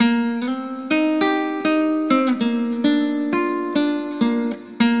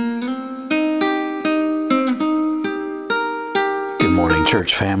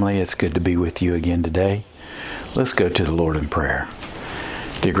church family, it's good to be with you again today. Let's go to the Lord in prayer.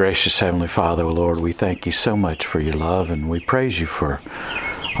 Dear gracious Heavenly Father, Lord, we thank you so much for your love, and we praise you for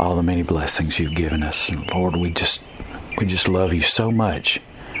all the many blessings you've given us. And Lord, we just love you so much.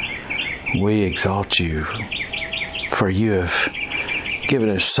 We exalt you, for you have given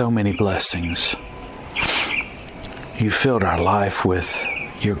us so many blessings. You filled our life with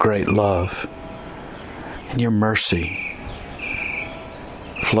your great love, and your mercy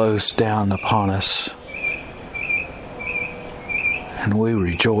flows down upon us, and we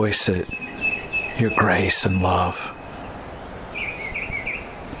rejoice at your grace and love.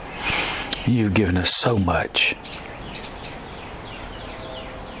 You've given us so much,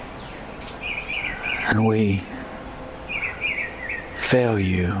 and we fail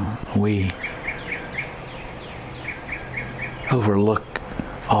you. We overlook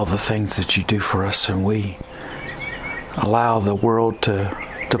all the things that you do for us, and we allow the world to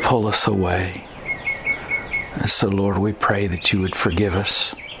pull us away. And so, Lord, we pray that you would forgive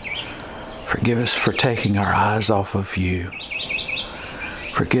us. Forgive us for taking our eyes off of you.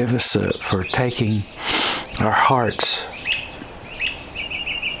 Forgive us for taking our hearts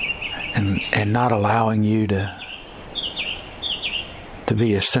and not allowing you to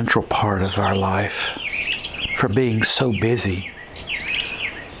be a central part of our life. For being so busy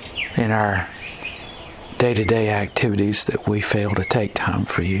in our day-to-day activities that we fail to take time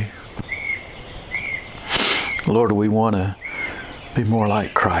for you. Lord, we want to be more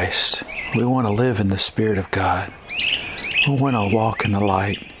like Christ. We want to live in the Spirit of God. We want to walk in the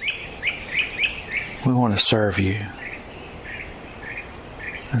light. We want to serve you.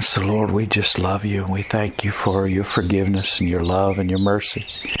 And so, Lord, we just love you, and we thank you for your forgiveness and your love and your mercy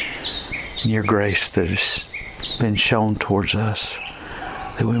and your grace that has been shown towards us,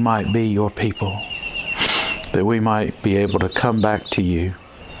 that we might be your people, that we might be able to come back to you,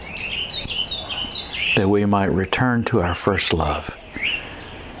 that we might return to our first love,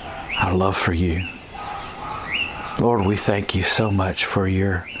 our love for you. Lord, we thank you so much for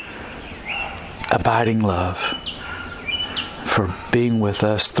your abiding love, for being with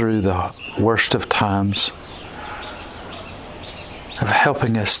us through the worst of times, of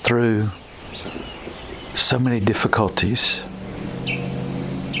helping us through so many difficulties.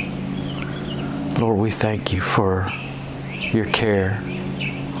 Lord, we thank you for your care.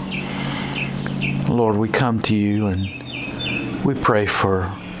 Lord, we come to you and we pray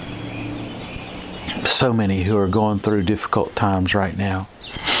for so many who are going through difficult times right now.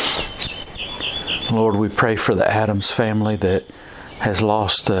 Lord, we pray for the Adams family that has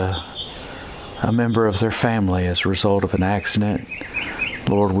lost a member of their family as a result of an accident.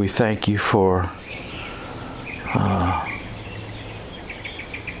 Lord, we thank you for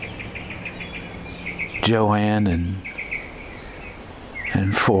Joanne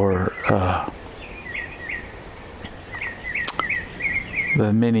and for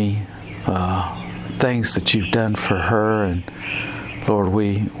the many things that you've done for her. And Lord,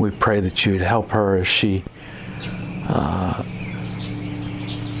 we pray that you would help her as she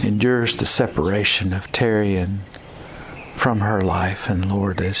endures the separation of Terry and from her life. And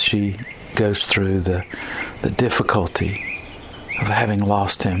Lord, as she goes through the difficulty of having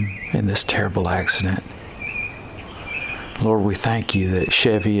lost him in this terrible accident. Lord, we thank you that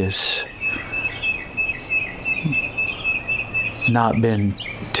Chevy has not been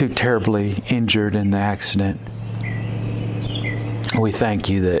too terribly injured in the accident. We thank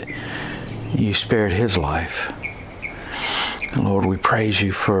you that you spared his life. And Lord, we praise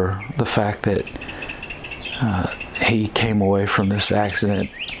you for the fact that he came away from this accident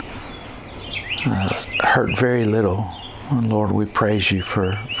hurt very little. And Lord, we praise you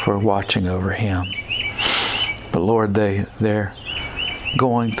for watching over him. But Lord, they're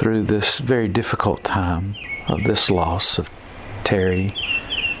going through this very difficult time of this loss of Terry.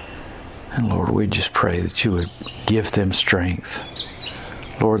 And Lord, we just pray that you would give them strength.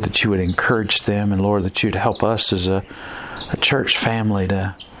 Lord, that you would encourage them. And Lord, that you'd help us as a church family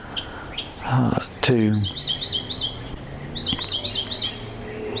to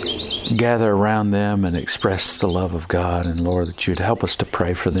gather around them and express the love of God. And Lord, that you'd help us to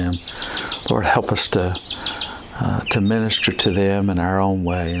pray for them. Lord, help us to minister to them in our own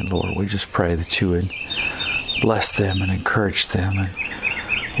way. And Lord, we just pray that you would bless them and encourage them. And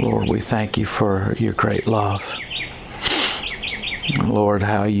Lord, we thank you for your great love. Lord,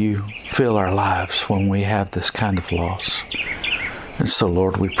 how you fill our lives when we have this kind of loss. And so,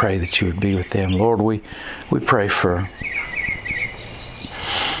 Lord, we pray that you would be with them. Lord, we pray for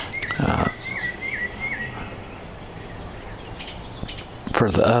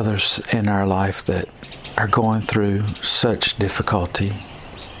the others in our life that are going through such difficulty.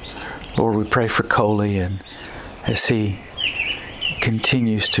 Lord, we pray for Coley, and as he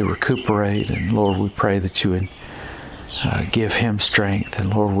continues to recuperate, and Lord, we pray that you would give him strength.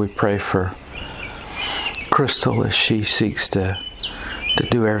 And Lord, we pray for Crystal as she seeks to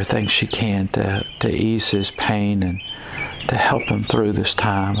do everything she can to ease his pain and to help him through this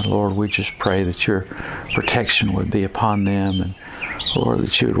time. And Lord, we just pray that your protection would be upon them, and Lord,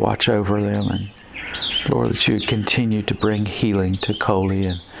 that you would watch over them, and Lord, that you would continue to bring healing to Coley.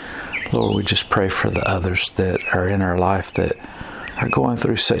 And Lord, we just pray for the others that are in our life that are going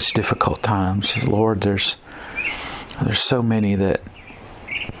through such difficult times. Lord, there's so many that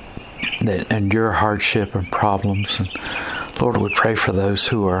endure hardship and problems. And Lord, we pray for those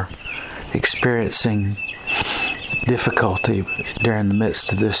who are experiencing difficulty during the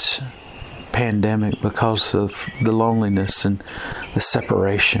midst of this pandemic because of the loneliness and the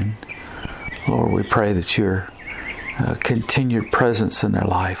separation. Lord, we pray that your continued presence in their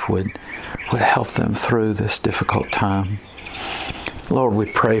life would help them through this difficult time. Lord, we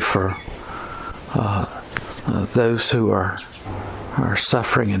pray for those who are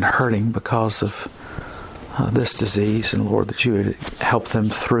suffering and hurting because of this disease, and Lord, that you would help them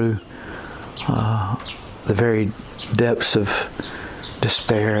through the very depths of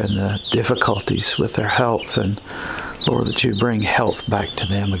despair and the difficulties with their health, and Lord, that you bring health back to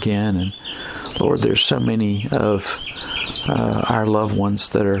them again. And Lord, there's so many of our loved ones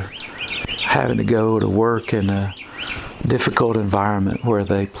that are having to go to work in a difficult environment where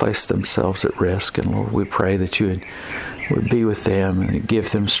they place themselves at risk. And Lord, we pray that you would be with them and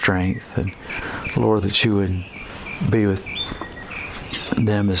give them strength. And Lord, that you would be with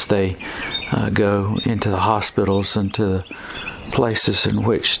them as they go into the hospitals and to the places in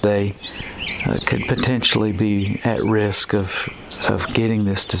which they could potentially be at risk of getting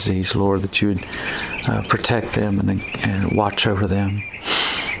this disease. Lord, that you would protect them and watch over them.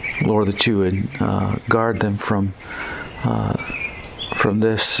 Lord, that you would guard them from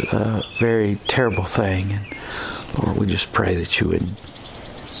this very terrible thing. And Lord, we just pray that you would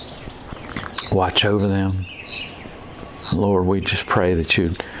watch over them. Lord, we just pray that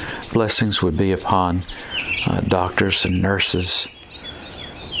your blessings would be upon doctors and nurses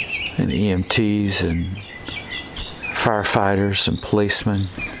and EMTs and firefighters and policemen.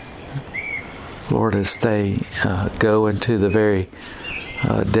 Lord, as they go into the very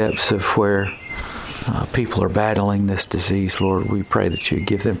depths of where people are battling this disease, Lord, we pray that you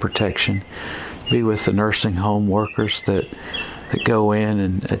give them protection. Be with the nursing home workers that go in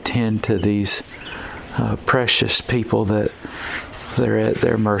and attend to these precious people that they're at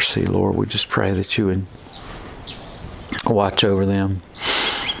their mercy. Lord, we just pray that you would watch over them,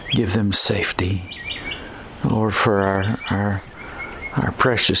 give them safety. Lord, for our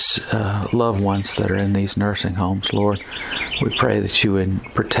precious loved ones that are in these nursing homes, Lord, we pray that you would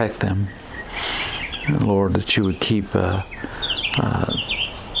protect them. And Lord, that you would keep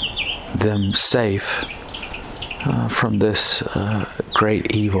them safe from this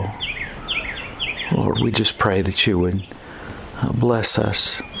great evil. Lord, we just pray that you would bless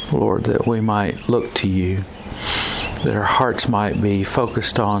us, Lord, that we might look to you, that our hearts might be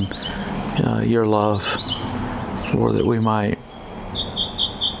focused on your love, Lord, that we might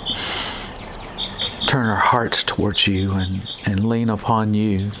turn our hearts towards you and lean upon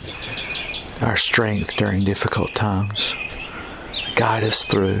you, our strength during difficult times. Guide us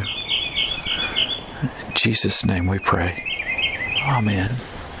through. In Jesus' name we pray. Amen.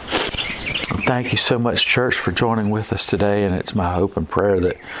 Well, thank you so much, church, for joining with us today, and it's my hope and prayer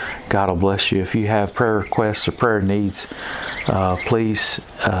that God will bless you. If you have prayer requests or prayer needs, please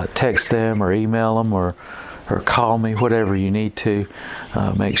text them or email them or call me, whatever you need to.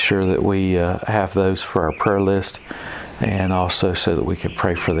 Make sure that we have those for our prayer list, and also so that we can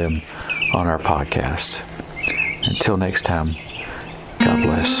pray for them on our podcast. Until next time, God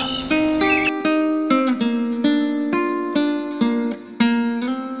bless.